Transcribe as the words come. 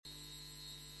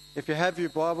If you have your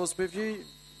Bibles with you,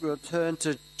 we'll turn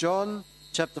to John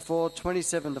chapter 4,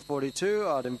 27 to 42.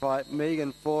 I'd invite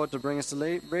Megan Ford to bring us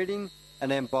the reading, and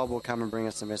then Bob will come and bring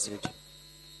us the message.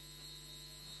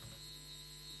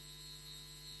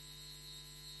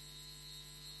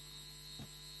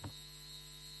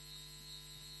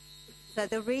 So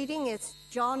the reading is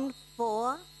John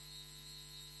 4,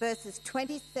 verses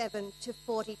 27 to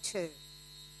 42.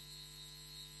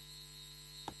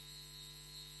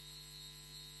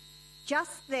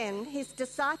 Just then his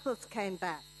disciples came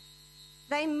back.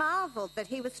 They marveled that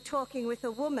he was talking with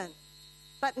a woman,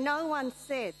 but no one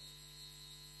said,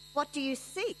 "What do you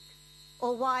seek?"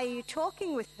 or "Why are you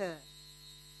talking with her?"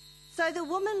 So the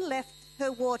woman left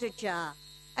her water jar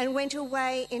and went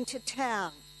away into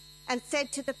town and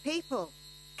said to the people,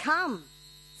 "Come,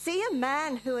 see a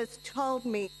man who has told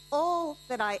me all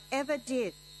that I ever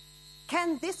did.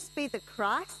 Can this be the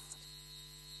Christ?"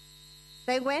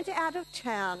 They went out of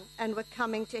town and were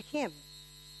coming to him.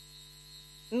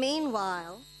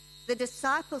 Meanwhile, the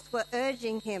disciples were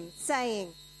urging him,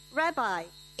 saying, "Rabbi,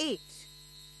 eat."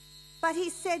 But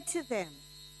he said to them,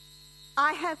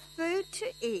 "I have food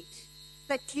to eat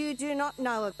that you do not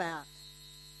know about."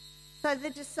 So the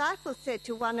disciples said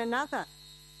to one another,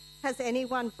 "Has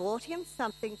anyone brought him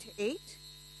something to eat?"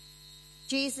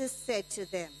 Jesus said to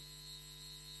them,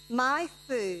 "My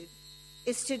food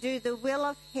is to do the will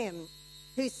of him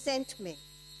who sent me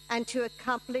and to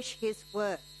accomplish his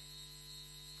work.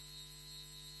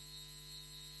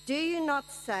 Do you not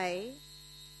say,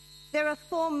 'There are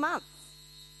 4 months,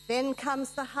 then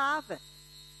comes the harvest'?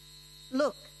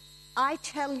 Look, I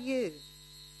tell you,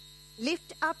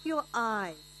 lift up your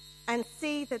eyes and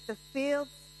see that the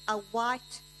fields are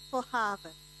white for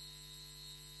harvest.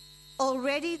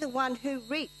 Already the one who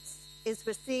reaps is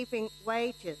receiving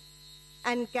wages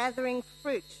and gathering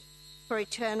fruit for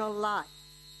eternal life,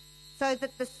 so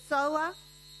that the sower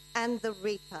and the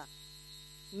reaper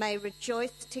may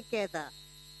rejoice together.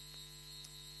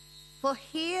 For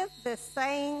here the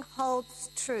saying holds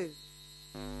true,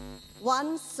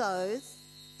 one sows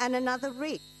and another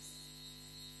reaps.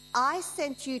 I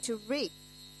sent you to reap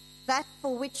that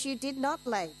for which you did not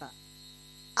labour.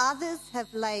 Others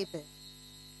have laboured,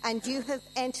 and you have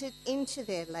entered into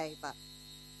their labour."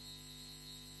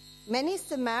 Many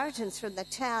Samaritans from the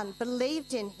town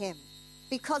believed in him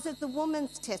because of the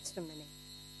woman's testimony.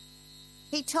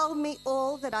 "He told me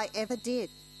all that I ever did."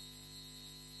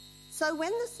 So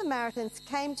when the Samaritans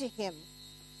came to him,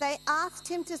 they asked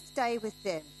him to stay with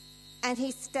them, and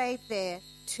he stayed there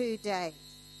 2 days.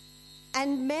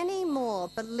 And many more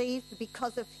believed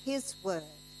because of his word.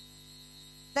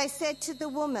 They said to the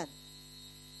woman,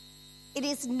 "It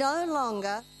is no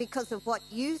longer because of what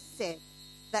you said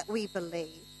that we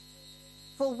believe,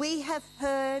 for we have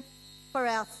heard for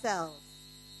ourselves,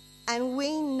 and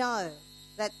we know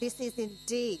that this is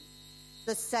indeed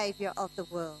the Saviour of the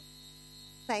world."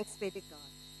 Thanks be to God.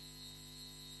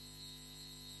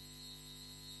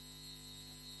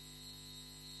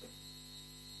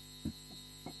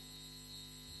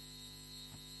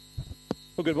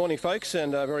 Well, good morning, folks,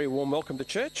 and a very warm welcome to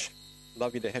church.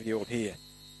 Lovely to have you all here.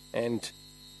 And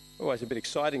always a bit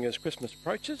exciting as Christmas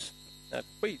approaches.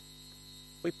 We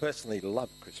personally love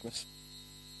Christmas.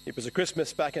 It was a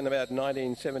Christmas back in about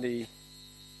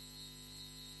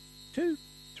 1972,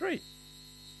 3,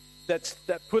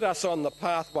 that put us on the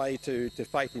pathway to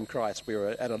faith in Christ. We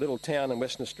were at a little town in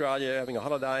Western Australia having a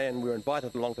holiday, and we were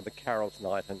invited along to the carols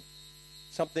night, and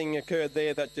something occurred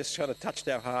there that just kind of touched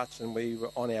our hearts, and we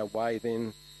were on our way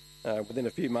then. Within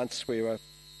a few months, we were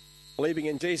believing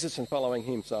in Jesus and following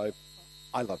him, so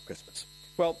I love Christmas.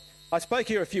 Well, I spoke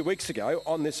here a few weeks ago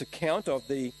on this account of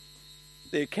the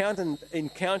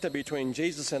encounter between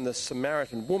Jesus and the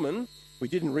Samaritan woman. We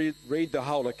didn't read the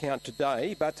whole account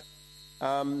today, but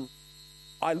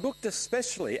I looked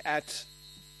especially at,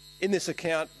 in this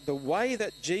account, the way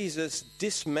that Jesus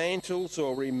dismantles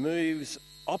or removes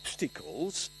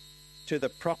obstacles to the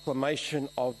proclamation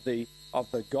of the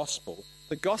gospel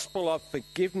of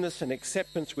forgiveness and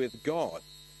acceptance with God.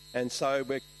 And so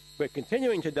we're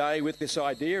continuing today with this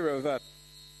idea of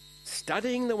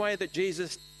studying the way that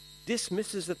Jesus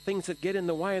dismisses the things that get in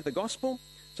the way of the gospel.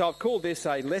 So I've called this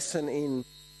a lesson in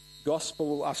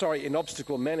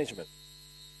obstacle management.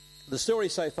 The story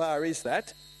so far is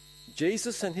that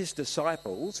Jesus and his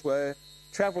disciples were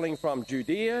travelling from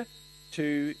Judea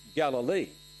to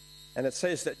Galilee. And it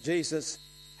says that Jesus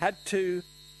had to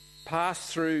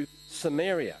pass through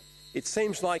Samaria. It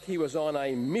seems like he was on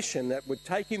a mission that would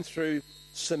take him through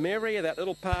Samaria, that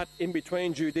little part in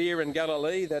between Judea and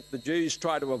Galilee that the Jews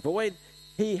try to avoid.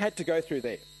 He had to go through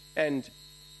there. And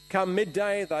come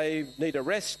midday, they need a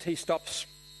rest. He stops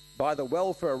by the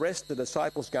well for a rest. The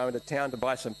disciples go into town to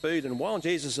buy some food, and while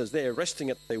Jesus is there resting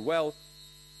at the well,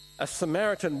 a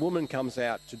Samaritan woman comes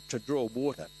out to draw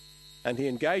water, and he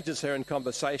engages her in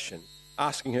conversation,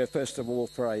 asking her first of all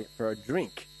for a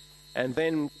drink, and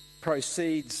then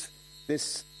proceeds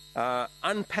this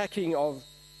unpacking of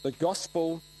the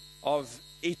gospel of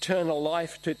eternal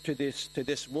life to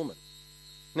this woman.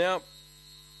 Now,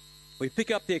 we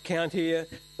pick up the account here.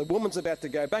 The woman's about to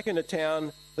go back into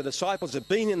town. The disciples have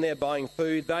been in there buying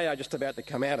food. They are just about to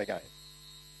come out again.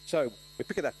 So we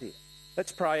pick it up here.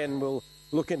 Let's pray and we'll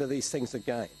look into these things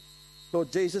again.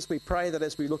 Lord Jesus, we pray that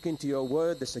as we look into your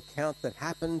word, this account that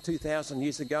happened 2,000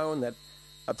 years ago in that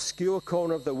obscure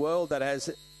corner of the world that has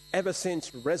ever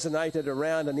since resonated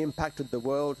around and impacted the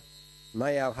world,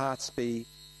 may our hearts be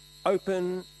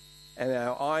open and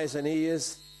our eyes and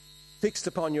ears fixed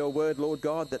upon your word, Lord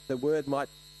God, that the word might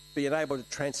be able to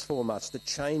transform us, to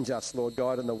change us, Lord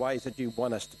God, in the ways that you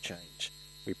want us to change.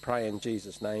 We pray in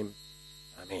Jesus' name.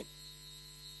 Amen.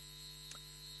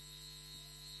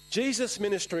 Jesus'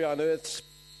 ministry on earth's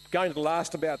going to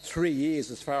last about 3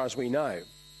 years as far as we know.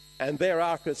 And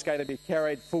thereafter it's going to be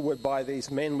carried forward by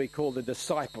these men we call the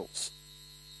disciples.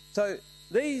 So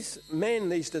these men,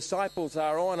 these disciples,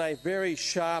 are on a very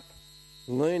sharp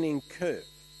learning curve.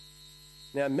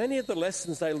 Now, many of the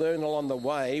lessons they learn along the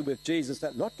way with Jesus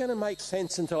are not going to make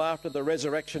sense until after the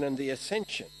resurrection and the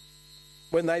ascension,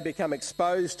 when they become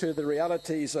exposed to the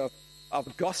realities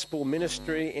of gospel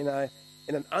ministry in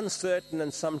an uncertain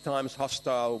and sometimes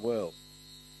hostile world.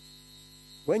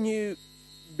 When you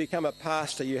become a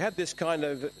pastor, you have this kind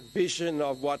of vision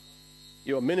of what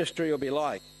your ministry will be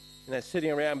like. You know,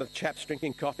 sitting around with chaps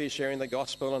drinking coffee, sharing the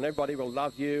gospel, and everybody will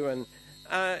love you. And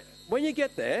when you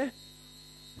get there,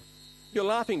 you're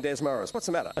laughing, Des Morris. What's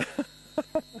the matter?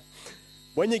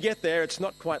 When you get there, it's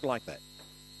not quite like that.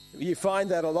 You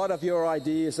find that a lot of your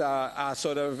ideas are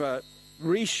sort of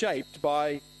reshaped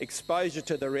by exposure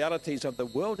to the realities of the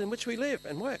world in which we live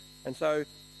and work. And so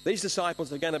these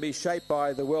disciples are going to be shaped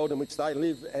by the world in which they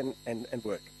live and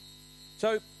work.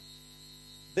 So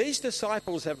these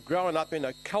disciples have grown up in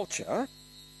a culture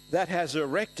that has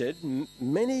erected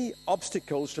many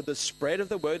obstacles to the spread of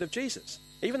the word of Jesus.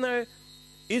 Even though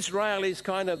Israel is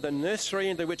kind of the nursery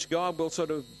into which God will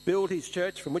sort of build his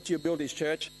church, from which you build his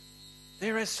church,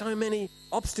 there are so many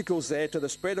obstacles there to the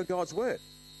spread of God's word.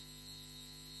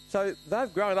 So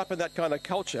they've grown up in that kind of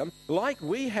culture, like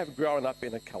we have grown up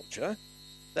in a culture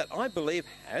that I believe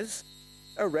has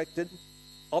erected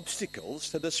obstacles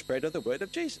to the spread of the word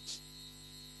of Jesus.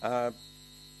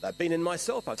 They've been in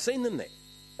myself. I've seen them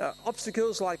there.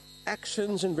 Obstacles like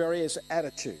actions and various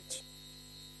attitudes.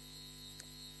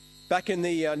 Back in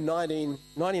the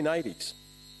 1980s,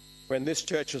 when this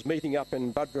church was meeting up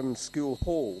in Buderim School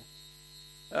Hall,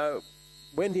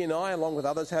 Wendy and I, along with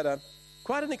others, had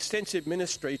quite an extensive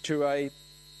ministry to a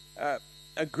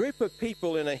group of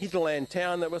people in a hinterland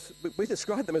town we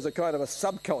described them as a kind of a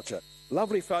subculture.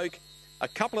 Lovely folk. A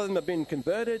couple of them have been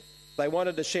converted. They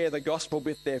wanted to share the gospel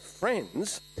with their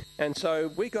friends, and so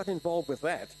we got involved with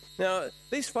that. Now,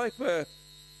 these folk were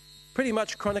pretty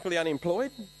much chronically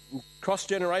unemployed,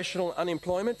 cross-generational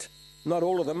unemployment. Not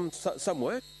all of them, some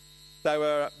worked. They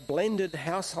were blended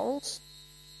households.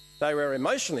 They were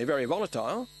emotionally very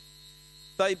volatile.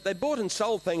 They bought and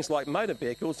sold things like motor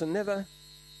vehicles and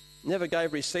never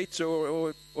gave receipts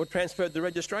or transferred the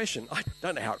registration. I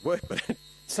don't know how it worked, but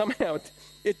somehow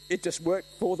it just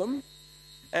worked for them.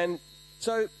 And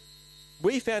so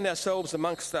we found ourselves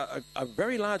amongst a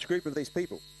very large group of these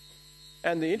people.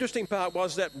 And the interesting part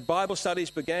was that Bible studies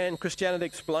began, Christianity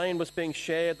Explained was being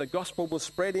shared, the gospel was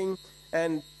spreading,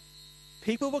 and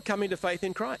people were coming to faith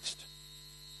in Christ.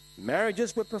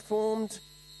 Marriages were performed,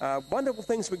 wonderful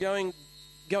things were going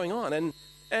on,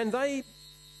 and they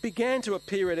began to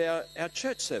appear at our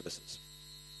church services.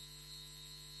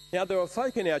 Now, there were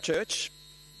folk in our church,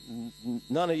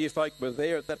 none of you folk were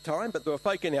there at that time, but there were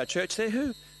folk in our church there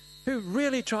who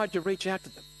really tried to reach out to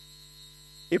them.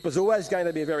 It was always going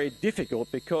to be very difficult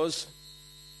because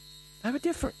they were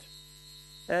different.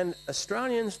 And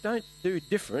Australians don't do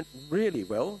different really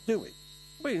well, do we?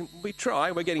 We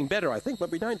try, we're getting better, I think,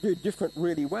 but we don't do different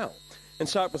really well. And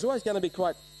so it was always going to be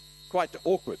quite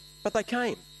awkward. But they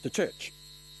came to church.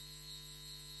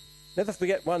 Never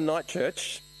forget one night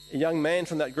church, a young man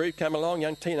from that group came along,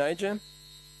 young teenager,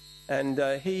 and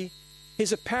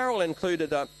his apparel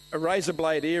included a razor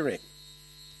blade earring.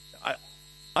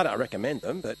 I don't recommend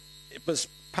them, but it was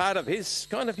part of his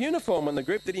kind of uniform in the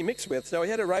group that he mixed with. So he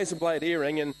had a razor blade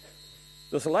earring, and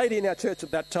there was a lady in our church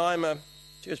at that time,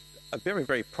 she was a very,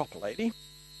 very proper lady,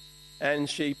 and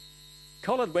she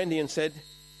collared Wendy and said,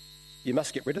 "You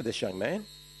must get rid of this young man.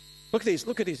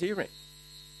 Look at his earring.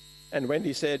 And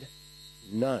Wendy said,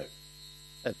 no,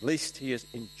 at least he is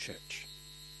in church.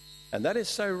 And that is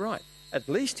so right. At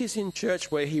least he's in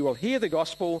church where he will hear the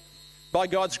gospel. By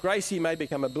God's grace, he may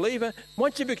become a believer.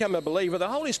 Once you become a believer, the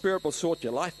Holy Spirit will sort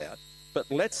your life out. But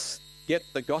let's get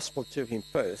the gospel to him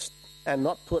first and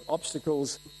not put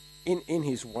obstacles in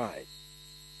his way.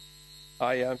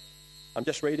 I'm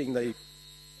just reading the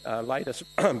latest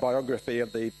biography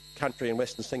of the country and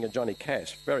western singer Johnny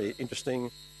Cash. Very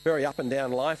interesting, very up and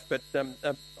down life, but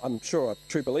I'm sure a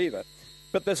true believer.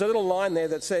 But there's a little line there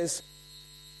that says,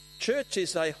 church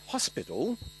is a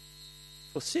hospital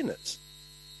for sinners,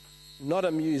 not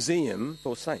a museum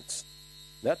for saints.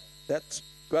 That's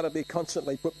got to be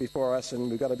constantly put before us, and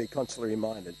we've got to be constantly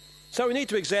reminded. So we need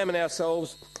to examine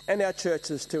ourselves and our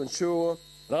churches to ensure,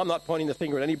 and I'm not pointing the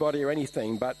finger at anybody or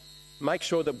anything, but make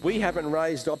sure that we haven't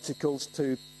raised obstacles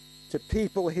to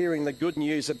people hearing the good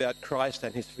news about Christ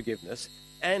and his forgiveness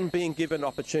and being given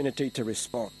opportunity to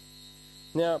respond.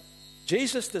 Now,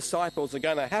 Jesus' disciples are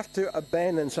going to have to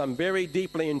abandon some very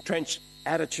deeply entrenched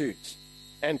attitudes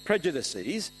and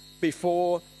prejudices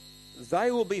before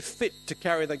they will be fit to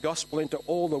carry the gospel into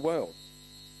all the world.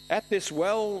 At this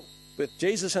well with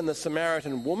Jesus and the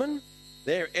Samaritan woman,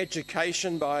 their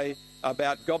education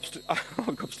about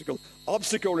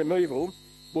obstacle removal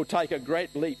will take a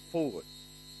great leap forward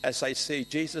as they see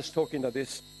Jesus talking to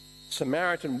this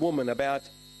Samaritan woman about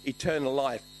eternal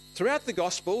life. Throughout the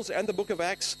Gospels and the book of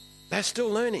Acts, they're still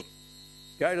learning.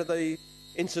 Go to the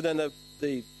incident of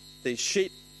the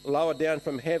sheep lowered down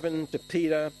from heaven to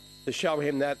Peter to show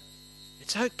him that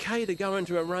it's okay to go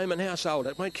into a Roman household.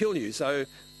 It won't kill you. So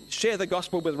share the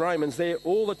gospel with Romans. They're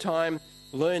all the time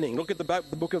learning. Look at the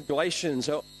book of Galatians,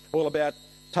 all about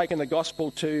taking the gospel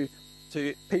to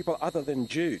people other than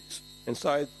Jews. And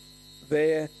so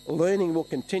their learning will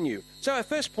continue. So our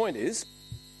first point is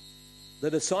the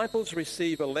disciples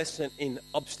receive a lesson in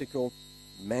obstacle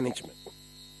management.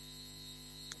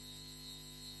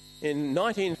 In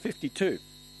 1952,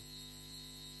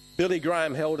 Billy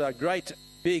Graham held a great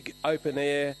big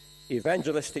open-air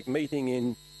evangelistic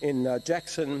meeting in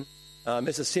Jackson,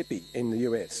 Mississippi in the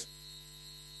US.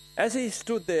 As he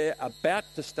stood there about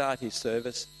to start his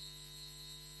service,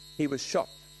 he was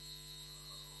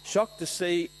shocked to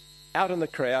see out in the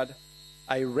crowd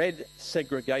a red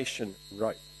segregation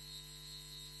rope.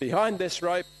 Behind this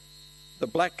rope, the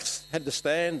blacks had to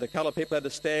stand, the coloured people had to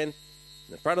stand.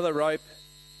 In the front of the rope,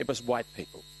 it was white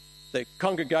people. The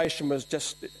congregation was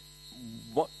just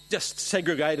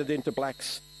segregated into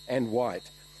blacks and white.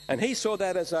 And he saw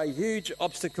that as a huge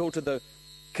obstacle to the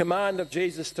command of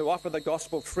Jesus to offer the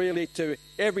gospel freely to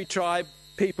every tribe,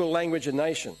 people, language and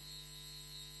nation.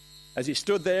 As he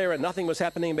stood there and nothing was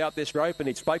happening about this rope and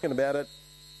he'd spoken about it,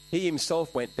 he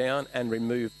himself went down and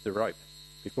removed the rope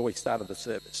before he started the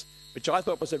service, which I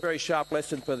thought was a very sharp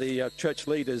lesson for the church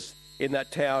leaders in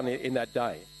that town in that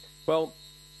day. Well,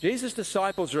 Jesus'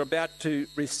 disciples are about to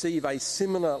receive a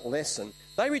similar lesson.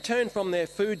 They return from their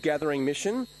food gathering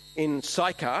mission in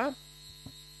Sychar,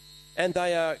 and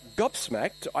they are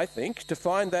gobsmacked, I think, to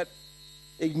find that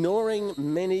ignoring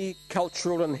many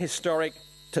cultural and historic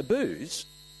taboos,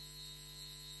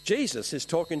 Jesus is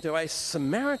talking to a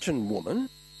Samaritan woman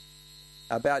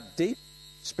about deep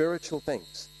spiritual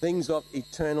things of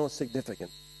eternal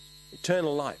significance,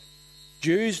 eternal life.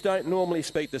 Jews don't normally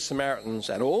speak to Samaritans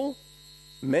at all.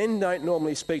 Men don't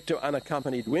normally speak to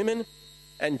unaccompanied women.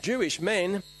 And Jewish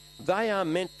men, they are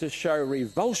meant to show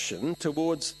revulsion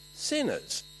towards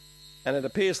sinners. And it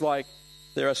appears like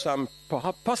there are some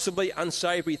possibly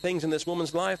unsavoury things in this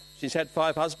woman's life. She's had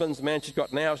 5 husbands. The man she's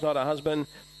got now is not her husband.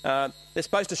 They're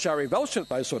supposed to show revulsion at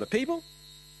those sort of people.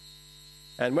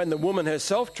 And when the woman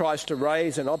herself tries to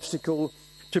raise an obstacle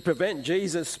to prevent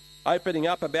Jesus opening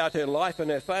up about her life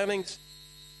and her failings,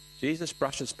 Jesus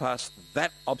brushes past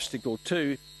that obstacle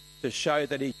too to show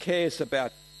that he cares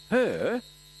about her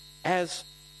as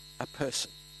a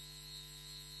person.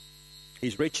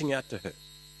 He's reaching out to her.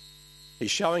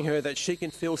 He's showing her that she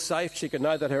can feel safe. She can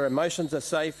know that her emotions are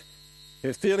safe.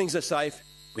 Her feelings are safe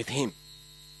with him.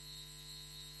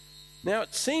 Now,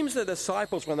 it seems the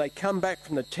disciples, when they come back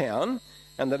from the town,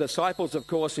 and the disciples, of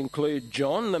course, include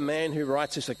John, the man who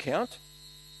writes this account,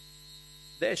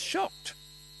 they're shocked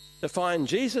to find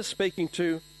Jesus speaking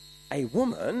to a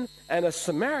woman and a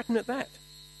Samaritan at that.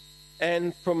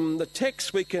 And from the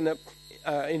text, we can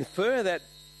infer that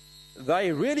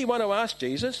they really want to ask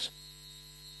Jesus,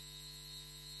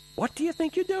 what do you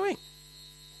think you're doing?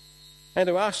 And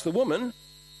to ask the woman,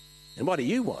 and what do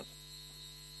you want?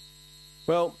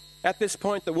 Well, at this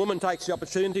point, the woman takes the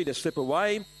opportunity to slip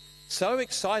away. So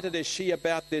excited is she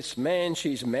about this man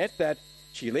she's met that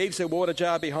She leaves her water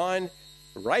jar behind,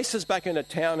 races back into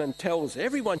town and tells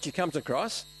everyone she comes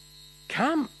across,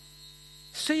 "Come,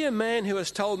 see a man who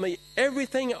has told me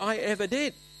everything I ever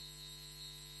did."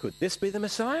 Could this be the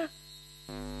Messiah?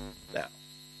 Now,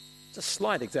 it's a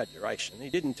slight exaggeration. He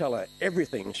didn't tell her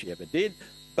everything she ever did,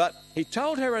 but he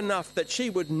told her enough that she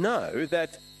would know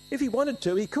that if he wanted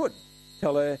to, he could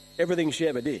tell her everything she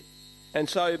ever did. And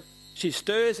so she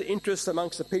stirs interest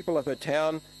amongst the people of her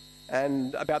town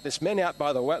and about this man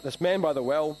by the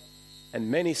well, and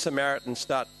many Samaritans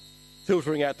start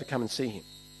filtering out to come and see him.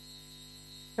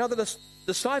 Now, the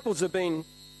disciples have been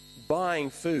buying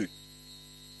food,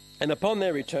 and upon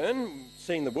their return,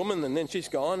 seeing the woman and then she's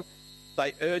gone,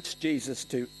 they urged Jesus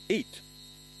to eat.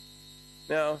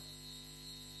 Now,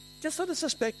 just sort of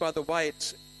suspect by the way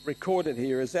it's recorded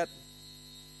here is that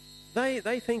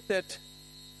they think that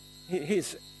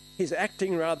his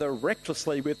acting rather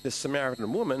recklessly with this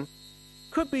Samaritan woman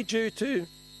could be due to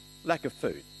lack of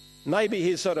food. Maybe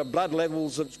his sort of blood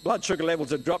sugar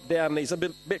levels have dropped down and he's a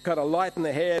bit kind of light in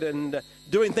the head and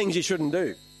doing things he shouldn't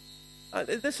do.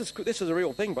 This is a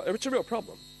real thing, but it's a real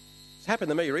problem. It's happened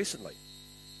to me recently.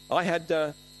 I had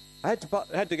to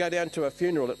go down to a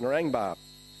funeral at Narangba,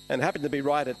 and it happened to be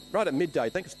right at midday. I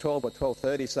think it's 12 or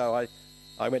 12:30. So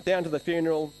I went down to the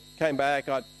funeral, came back.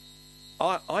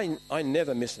 I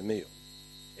never miss a meal,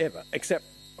 ever, except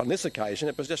on this occasion.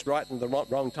 It was just right in the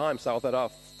wrong time, so I thought,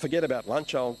 I'll forget about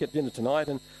lunch. I'll get dinner tonight.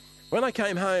 And when I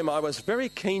came home, I was very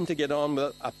keen to get on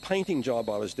with a painting job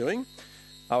I was doing.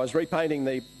 I was repainting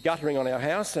the guttering on our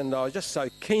house, and I was just so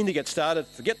keen to get started.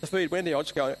 Forget the food, Wendy. I'll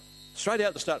just go straight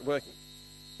out to start working.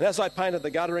 And as I painted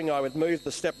the guttering, I would move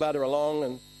the stepladder along.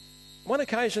 And one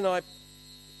occasion, I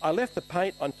left the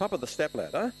paint on top of the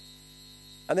stepladder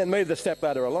and then moved the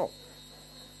stepladder along.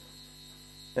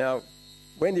 Now,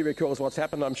 Wendy recalls what's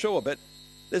happened, I'm sure, but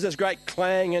there's this great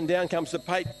clang and down comes the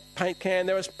paint can.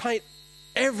 There was paint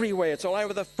everywhere. It's all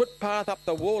over the footpath, up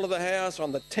the wall of the house,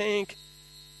 on the tank.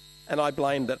 And I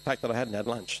blamed the fact that I hadn't had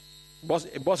lunch.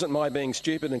 It wasn't my being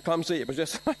stupid and clumsy. It was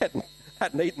just I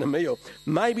hadn't eaten a meal.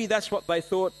 Maybe that's what they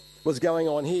thought was going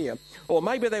on here. Or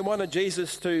maybe they wanted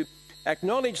Jesus to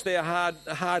acknowledge their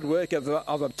hard work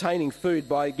of obtaining food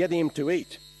by getting him to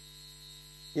eat.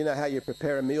 You know how you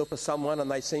prepare a meal for someone and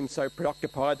they seem so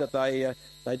preoccupied that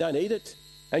they don't eat it,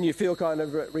 and you feel kind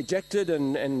of rejected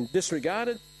and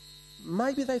disregarded?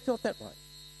 Maybe they felt that way.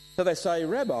 So they say,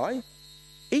 "Rabbi,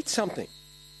 eat something."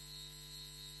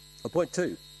 Or point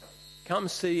 2, come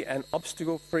see an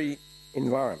obstacle-free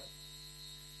environment.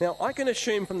 Now, I can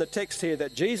assume from the text here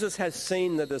that Jesus has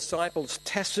seen the disciples'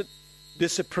 tacit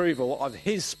disapproval of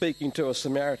his speaking to a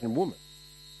Samaritan woman.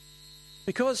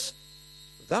 Because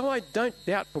though I don't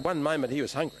doubt for one moment he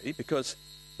was hungry, because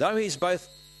though he's both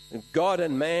God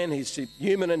and man, he's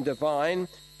human and divine,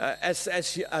 as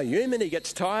a human he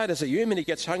gets tired, as a human he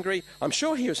gets hungry. I'm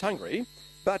sure he was hungry,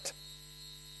 but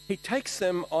he takes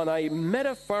them on a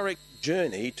metaphoric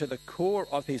journey to the core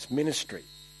of his ministry.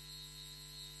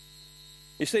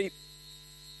 You see,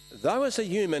 though as a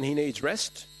human he needs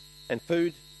rest and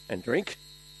food and drink,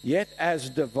 yet as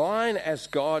divine as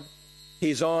God,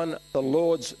 he's on the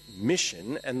Lord's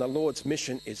mission, and the Lord's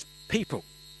mission is people.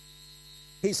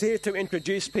 He's here to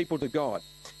introduce people to God.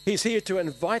 He's here to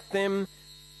invite them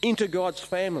into God's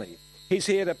family. He's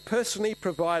here to personally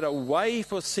provide a way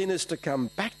for sinners to come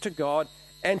back to God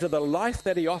and to the life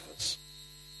that he offers.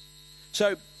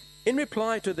 So, in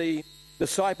reply to the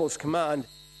disciples' command,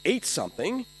 eat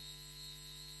something,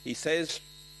 he says,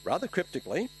 rather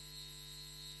cryptically,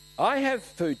 I have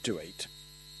food to eat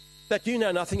that you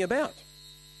know nothing about.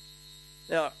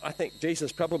 Now, I think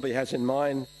Jesus probably has in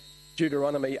mind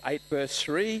Deuteronomy 8 verse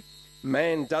 3,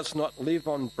 man does not live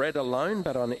on bread alone,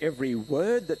 but on every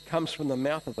word that comes from the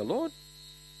mouth of the Lord.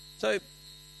 So,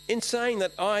 in saying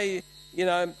that I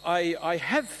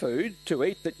have food to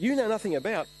eat that you know nothing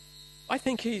about, I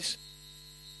think he's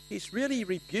really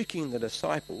rebuking the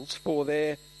disciples for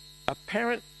their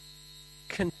apparent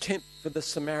contempt for the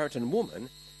Samaritan woman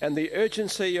and the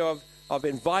urgency of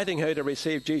inviting her to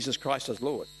receive Jesus Christ as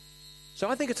Lord. So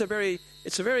I think it's a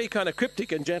very kind of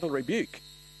cryptic and gentle rebuke,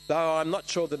 though I'm not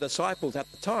sure the disciples at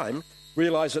the time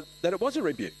realised that it was a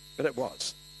rebuke, but it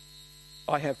was.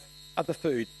 I have other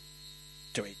food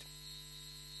to eat.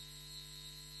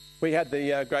 We had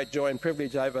the great joy and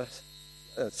privilege over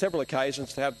several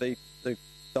occasions to have the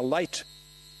late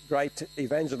great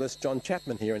evangelist John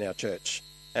Chapman here in our church,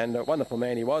 and a wonderful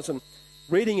man he was. And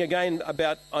reading again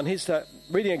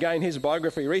his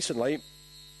biography recently,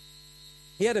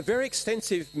 he had a very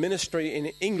extensive ministry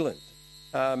in England,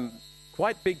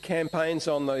 quite big campaigns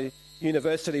on the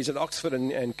universities at Oxford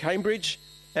and Cambridge,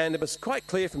 And it was quite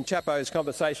clear from Chapo's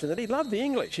conversation that he loved the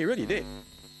English. He really did.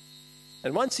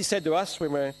 And once he said to us,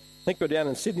 when I think we were down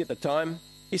in Sydney at the time,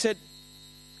 he said,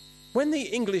 when the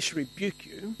English rebuke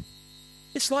you,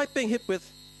 it's like being hit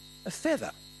with a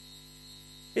feather.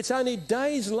 It's only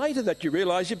days later that you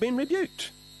realise you've been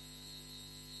rebuked.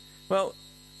 Well,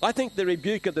 I think the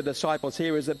rebuke of the disciples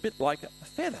here is a bit like a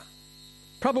feather.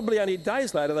 Probably only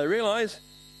days later they realise,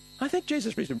 I think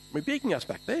Jesus was rebuking us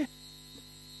back there.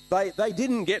 They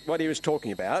didn't get what he was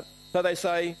talking about, so they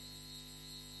say,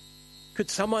 could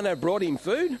someone have brought him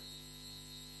food?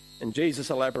 And Jesus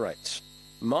elaborates,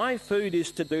 my food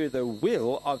is to do the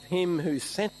will of him who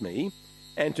sent me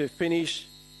and to finish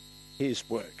his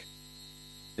work.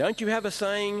 Don't you have a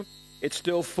saying, it's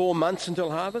still 4 months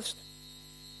until harvest?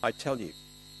 I tell you,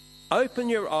 open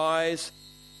your eyes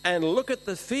and look at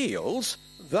the fields.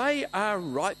 They are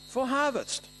ripe for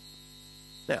harvest.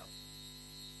 Now,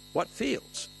 what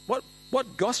fields?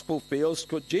 What gospel fields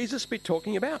could Jesus be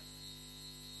talking about?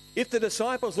 If the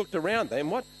disciples looked around them,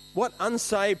 what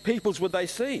unsaved peoples would they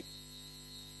see?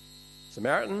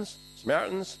 Samaritans,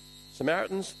 Samaritans,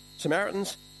 Samaritans,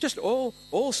 Samaritans, just all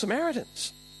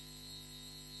Samaritans.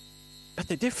 But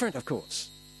they're different, of course.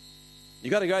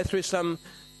 You've got to go through some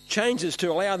changes to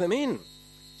allow them in.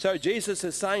 So Jesus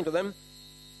is saying to them,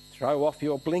 throw off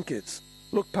your blinkers,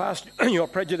 look past your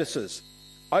prejudices,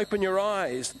 open your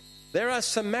eyes. There are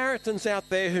Samaritans out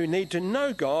there who need to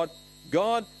know God.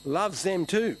 God loves them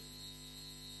too.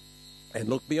 And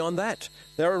look beyond that.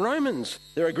 There are Romans,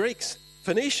 there are Greeks,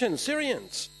 Phoenicians,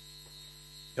 Syrians.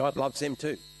 God loves them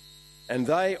too. And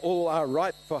they all are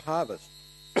ripe for harvest.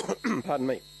 Pardon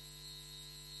me.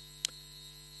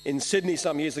 In Sydney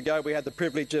some years ago, we had the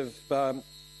privilege of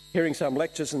hearing some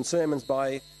lectures and sermons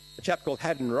by a chap called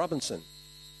Haddon Robinson.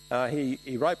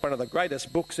 He wrote one of the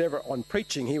greatest books ever on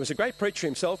preaching. He was a great preacher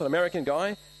himself, an American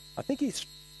guy. I think he's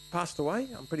passed away,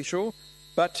 I'm pretty sure.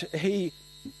 But he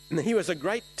was a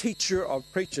great teacher of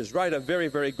preachers, wrote a very,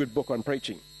 very good book on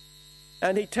preaching.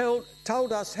 And he told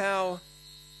us how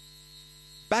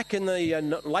back in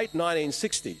the late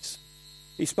 1960s,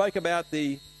 he spoke about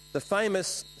the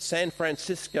famous San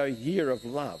Francisco Year of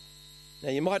Love.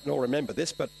 Now, you mightn't all remember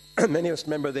this, but many of us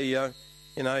remember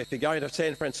if you're going to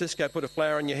San Francisco, put a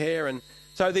flower in your hair. And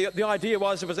so the idea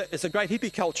was it's a great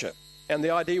hippie culture. And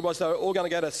the idea was they were all going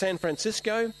to go to San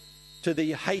Francisco, to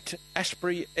the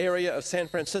Haight-Ashbury area of San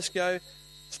Francisco,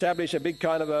 establish a big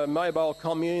kind of a mobile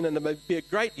commune, and there would be a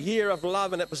great year of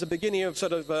love, and it was the beginning of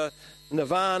sort of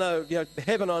nirvana,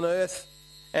 heaven on earth,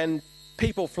 and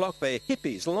people flocked there,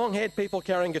 hippies, long-haired people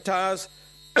carrying guitars,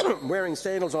 wearing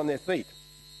sandals on their feet.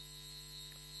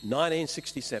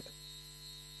 1967.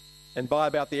 And by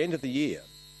about the end of the year,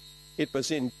 it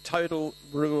was in total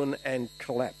ruin and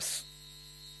collapse.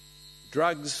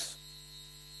 Drugs,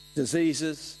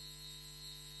 diseases,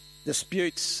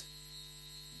 disputes,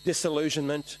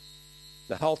 disillusionment,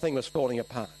 the whole thing was falling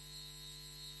apart.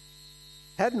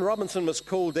 Haddon Robinson was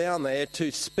called down there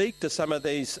to speak to some of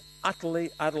these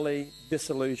utterly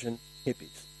disillusioned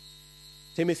hippies.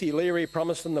 Timothy Leary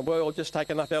promised them the world will just take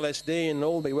enough LSD and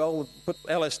all be well, put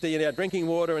LSD in our drinking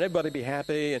water and everybody be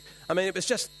happy. And, it was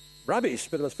just rubbish,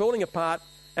 but it was falling apart,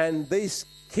 and these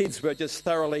kids were just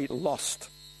thoroughly lost.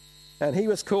 And he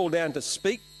was called down to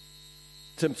speak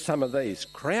to some of these,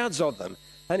 crowds of them.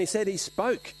 And he said he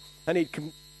spoke, and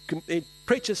he'd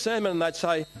preach a sermon, and they'd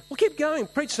say, well, keep going,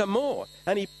 preach some more.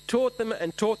 And he taught them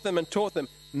and taught them and taught them.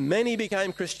 Many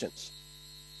became Christians.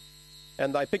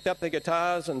 And they picked up their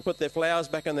guitars and put their flowers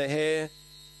back in their hair,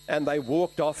 and they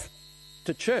walked off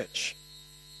to church.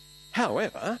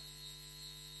 However,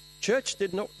 church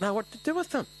did not know what to do with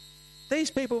them.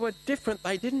 These people were different.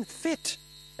 They didn't fit.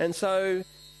 And so,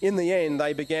 in the end,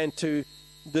 they began to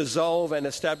dissolve and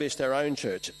establish their own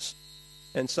churches.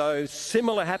 And so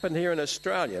similar happened here in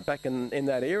Australia back in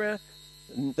that era.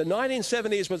 The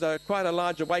 1970s was quite a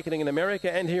large awakening in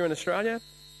America and here in Australia.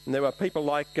 And there were people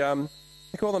like,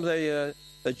 they call them the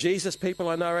Jesus people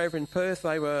I know over in Perth.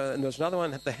 And there was another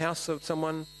one at the house of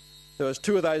someone. There was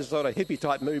two of those sort of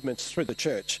hippie-type movements through the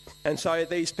church. And so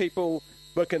these people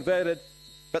were converted,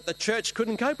 but the church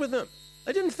couldn't cope with them.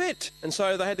 They didn't fit. And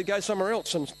so they had to go somewhere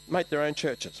else and make their own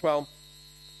churches. Well,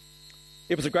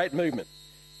 it was a great movement.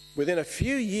 Within a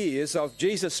few years of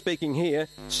Jesus speaking here,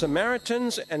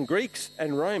 Samaritans and Greeks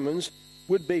and Romans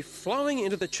would be flowing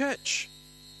into the church.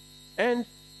 And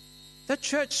the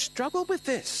church struggled with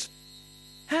this.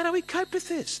 How do we cope with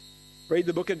this? Read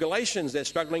the book of Galatians. They're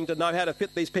struggling to know how to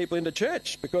fit these people into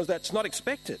church because that's not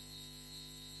expected.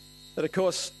 But of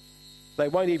course, they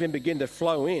won't even begin to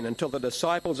flow in until the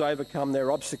disciples overcome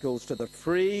their obstacles to the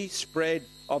free spread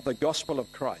of the gospel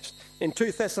of Christ. In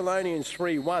 2 Thessalonians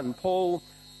 3:1, Paul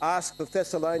asked the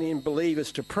Thessalonian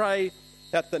believers to pray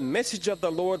that the message of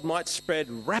the Lord might spread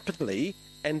rapidly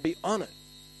and be honoured.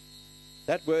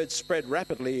 That word spread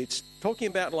rapidly, it's talking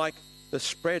about like the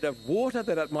spread of water,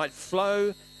 that it might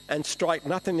flow and strike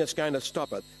nothing that's going to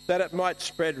stop it. That it might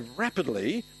spread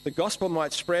rapidly, the gospel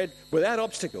might spread without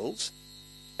obstacles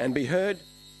and be heard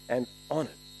and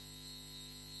honoured.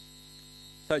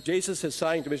 So Jesus is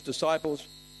saying to his disciples,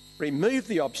 remove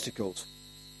the obstacles.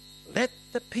 Let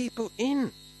the people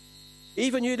in.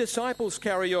 Even you disciples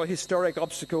carry your historic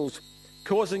obstacles,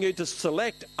 causing you to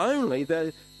select only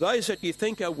those that you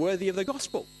think are worthy of the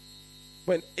gospel,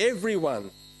 when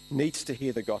everyone needs to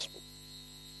hear the gospel.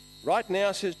 Right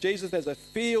now, says Jesus, there's a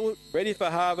field ready for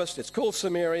harvest. It's called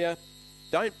Samaria.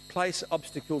 Don't place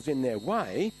obstacles in their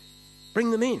way.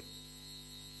 Bring them in.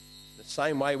 The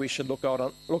same way we should look out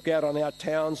on our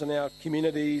towns and our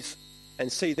communities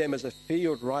and see them as a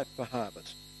field ripe for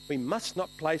harvest. We must not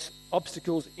place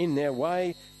obstacles in their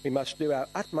way. We must do our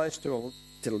utmost to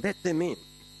let them in.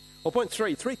 Well, point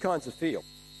three kinds of field.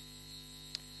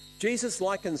 Jesus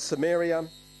likens Samaria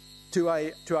to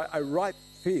a ripe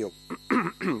field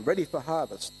ready for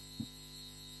harvest.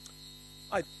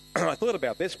 I thought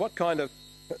about this. What kind of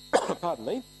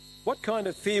what kind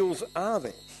of fields are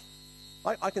there?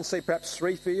 I can see perhaps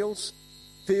three fields.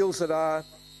 Fields that are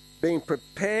being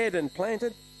prepared and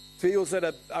planted, fields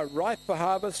that are ripe for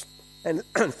harvest, and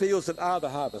fields that are the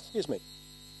harvest. Excuse me.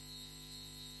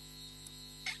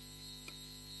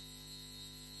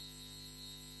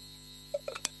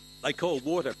 They call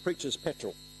water preacher's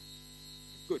petrol.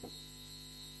 Good.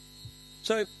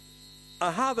 So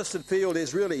a harvested field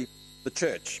is really the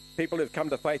church. People who've come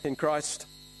to faith in Christ,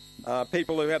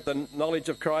 people who have the knowledge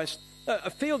of Christ.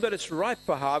 A field that is ripe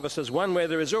for harvest is one where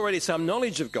there is already some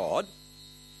knowledge of God,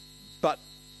 but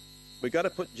we've got to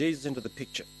put Jesus into the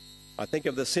picture. I think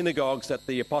of the synagogues that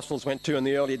the apostles went to in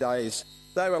the early days.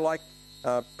 They were like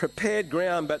prepared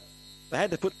ground, but they had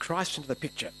to put Christ into the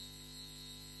picture.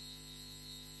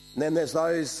 And then there's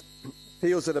those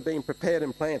fields that are being prepared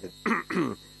and planted.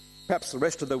 Perhaps the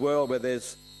rest of the world where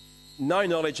there's no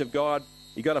knowledge of God,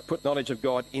 you've got to put knowledge of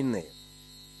God in there.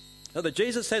 So that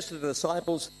Jesus says to the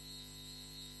disciples,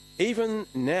 even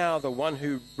now the one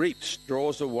who reaps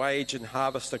draws a wage and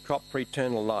harvests a crop for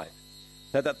eternal life,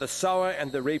 so that the sower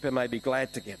and the reaper may be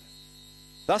glad together.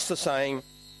 Thus the saying,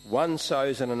 one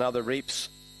sows and another reaps,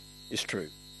 is true.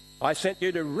 I sent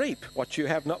you to reap what you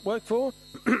have not worked for.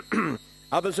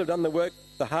 Others have done the work,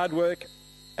 the hard work,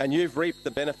 and you've reaped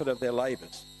the benefit of their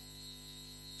labours.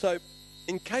 So,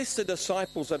 in case the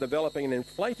disciples are developing an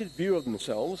inflated view of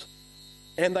themselves,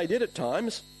 and they did at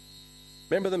times,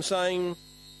 remember them saying,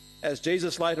 as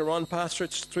Jesus later on passed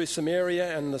through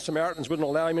Samaria and the Samaritans wouldn't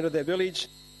allow him into their village,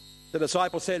 the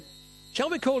disciples said, shall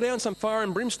we call down some fire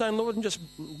and brimstone, Lord, and just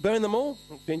burn them all?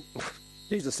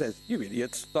 Jesus says, you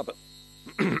idiots, stop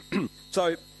it.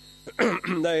 So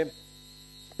they're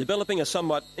developing a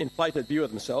somewhat inflated view of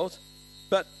themselves.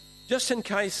 But just in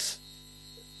case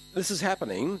this is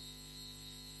happening,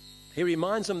 he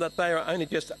reminds them that they are only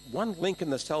just one link in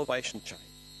the salvation chain.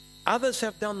 Others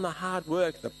have done the hard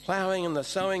work, the ploughing and the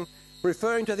sowing,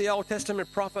 referring to the Old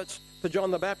Testament prophets, to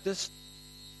John the Baptist.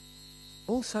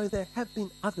 Also, there have been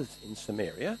others in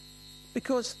Samaria,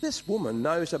 because this woman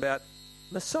knows about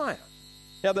Messiah.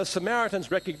 Now, the Samaritans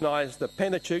recognise the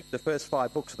Pentateuch, the first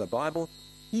 5 books of the Bible.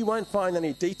 You won't find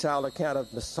any detailed account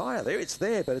of Messiah there. It's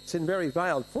there, but it's in very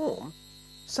veiled form.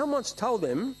 Someone's told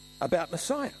them about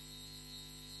Messiah.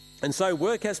 And so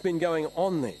work has been going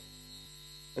on there.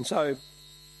 And so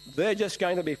they're just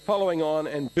going to be following on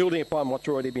and building upon what's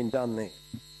already been done there.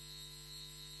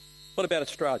 What about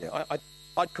Australia?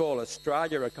 I'd call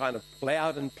Australia a kind of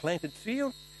ploughed and planted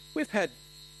field. We've had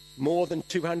more than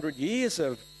 200 years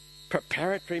of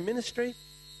preparatory ministry.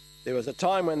 There was a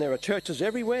time when there were churches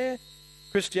everywhere.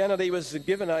 Christianity was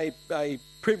given a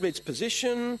privileged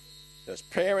position. There was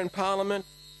prayer in Parliament,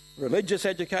 religious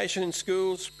education in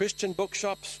schools, Christian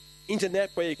bookshops,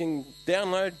 internet where you can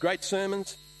download great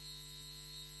sermons.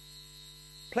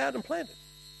 Ploughed and planted.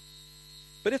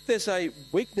 But if there's a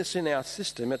weakness in our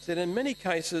system, it's that in many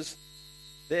cases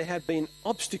there have been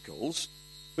obstacles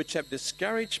which have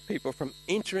discouraged people from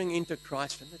entering into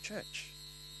Christ and the church.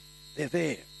 They're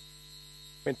there.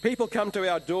 When people come to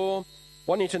our door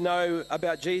wanting to know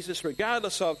about Jesus,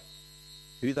 regardless of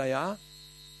who they are,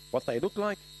 what they look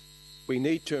like, we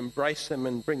need to embrace them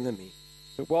and bring them in,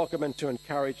 to welcome and to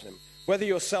encourage them. Whether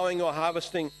you're sowing or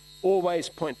harvesting, always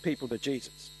point people to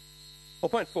Jesus. Well,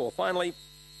 point 4, finally,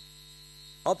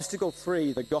 obstacle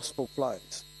 3, the gospel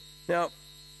flows. Now,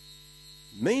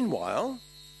 meanwhile,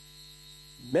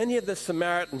 many of the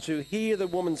Samaritans who hear the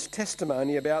woman's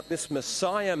testimony about this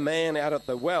Messiah man out at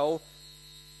the well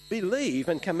believe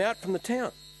and come out from the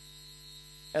town.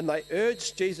 And they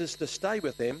urge Jesus to stay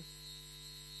with them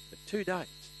for 2 days.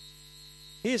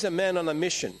 Here's a man on a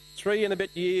mission, 3 and a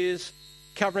bit years,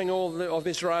 covering all of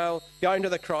Israel, going to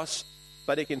the cross,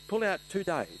 but he can pull out 2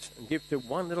 days and give to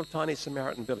one little tiny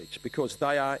Samaritan village because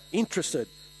they are interested.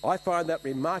 I find that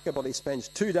remarkable. He spends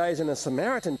 2 days in a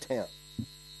Samaritan town.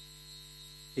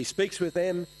 He speaks with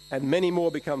them and many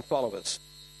more become followers.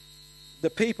 The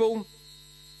people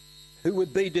who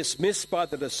would be dismissed by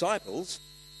the disciples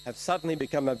have suddenly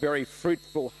become a very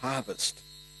fruitful harvest.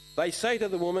 They say to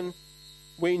the woman,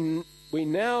 we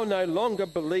now no longer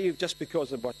believe just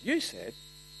because of what you said.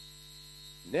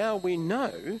 Now we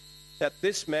know that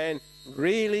this man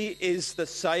really is the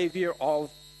Saviour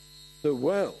of the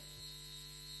world.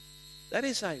 That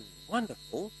is a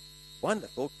wonderful,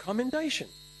 wonderful commendation.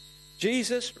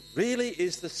 Jesus really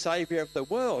is the Saviour of the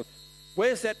world.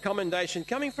 Where's that commendation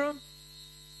coming from?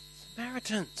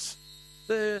 Samaritans,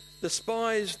 the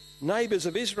despised neighbours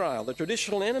of Israel, the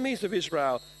traditional enemies of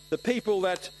Israel, the people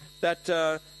that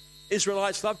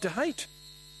Israelites love to hate.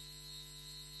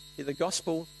 See, the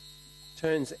gospel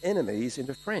turns enemies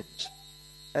into friends,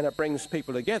 and it brings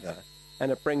people together,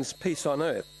 and it brings peace on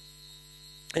earth.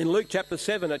 In Luke chapter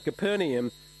 7 at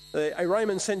Capernaum, a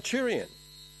Roman centurion,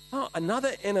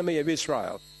 another enemy of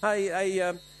Israel,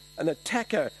 an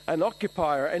attacker, an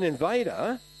occupier, an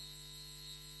invader,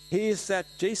 hears that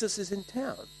Jesus is in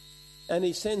town, and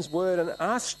he sends word and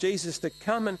asks Jesus to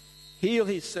come and heal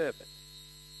his servant.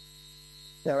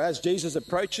 Now, as Jesus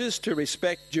approaches to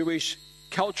respect Jewish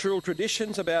cultural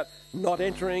traditions about not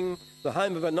entering the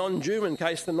home of a non-Jew in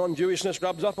case the non-Jewishness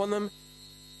rubs off on them,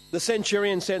 the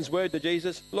centurion sends word to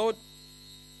Jesus, Lord,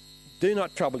 do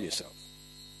not trouble yourself,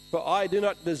 for I do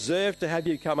not deserve to have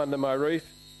you come under my roof,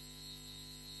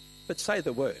 but say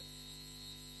the word,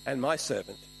 and my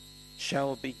servant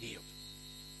shall be healed.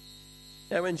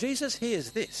 Now, when Jesus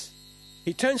hears this,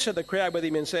 he turns to the crowd with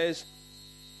him and says,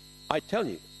 I tell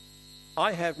you,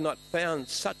 I have not found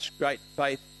such great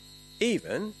faith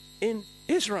even in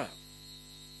Israel.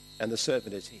 And the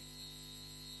servant is healed.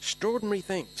 Extraordinary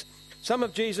things. Some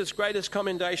of Jesus' greatest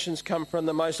commendations come from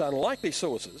the most unlikely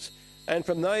sources and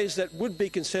from those that would be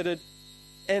considered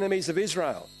enemies of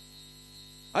Israel.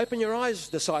 Open your eyes,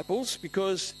 disciples,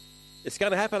 because it's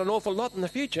going to happen an awful lot in the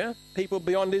future, people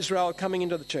beyond Israel coming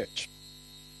into the church.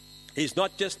 He's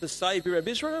not just the Saviour of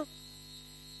Israel.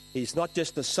 He's not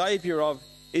just the Saviour of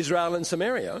Israel and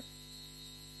Samaria.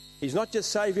 He's not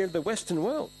just Saviour of the Western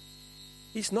world.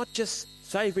 He's not just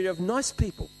Saviour of nice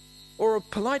people or of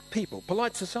polite people,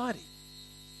 polite society.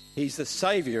 He's the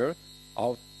Saviour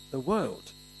of the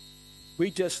world. We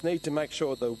just need to make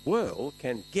sure the world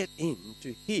can get in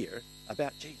to hear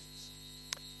about Jesus.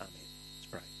 Amen. Let's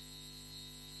pray.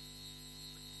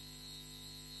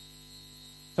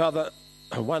 Father,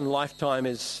 one lifetime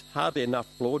is hardly enough,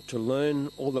 Lord, to learn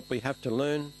all that we have to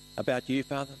learn about you,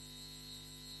 Father.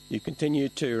 You continue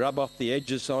to rub off the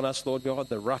edges on us, Lord God,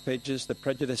 the rough edges, the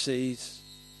prejudices.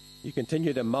 You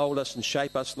continue to mould us and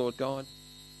shape us, Lord God.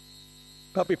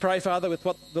 But we pray, Father, with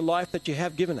what the life that you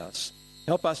have given us,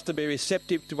 help us to be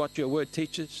receptive to what your word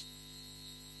teaches,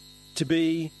 to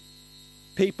be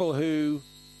people who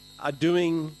are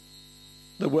doing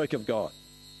the work of God.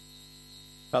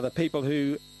 Father, people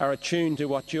who are attuned to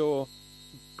what your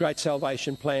great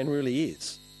salvation plan really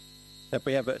is. That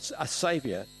we have a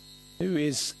Saviour who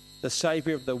is the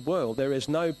Saviour of the world. There is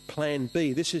no plan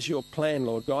B. This is your plan,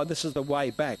 Lord God. This is the way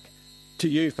back to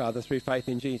you, Father, through faith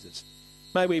in Jesus.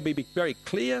 May we be very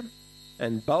clear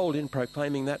and bold in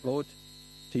proclaiming that, Lord,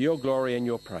 to your glory and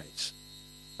your praise.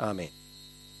 Amen.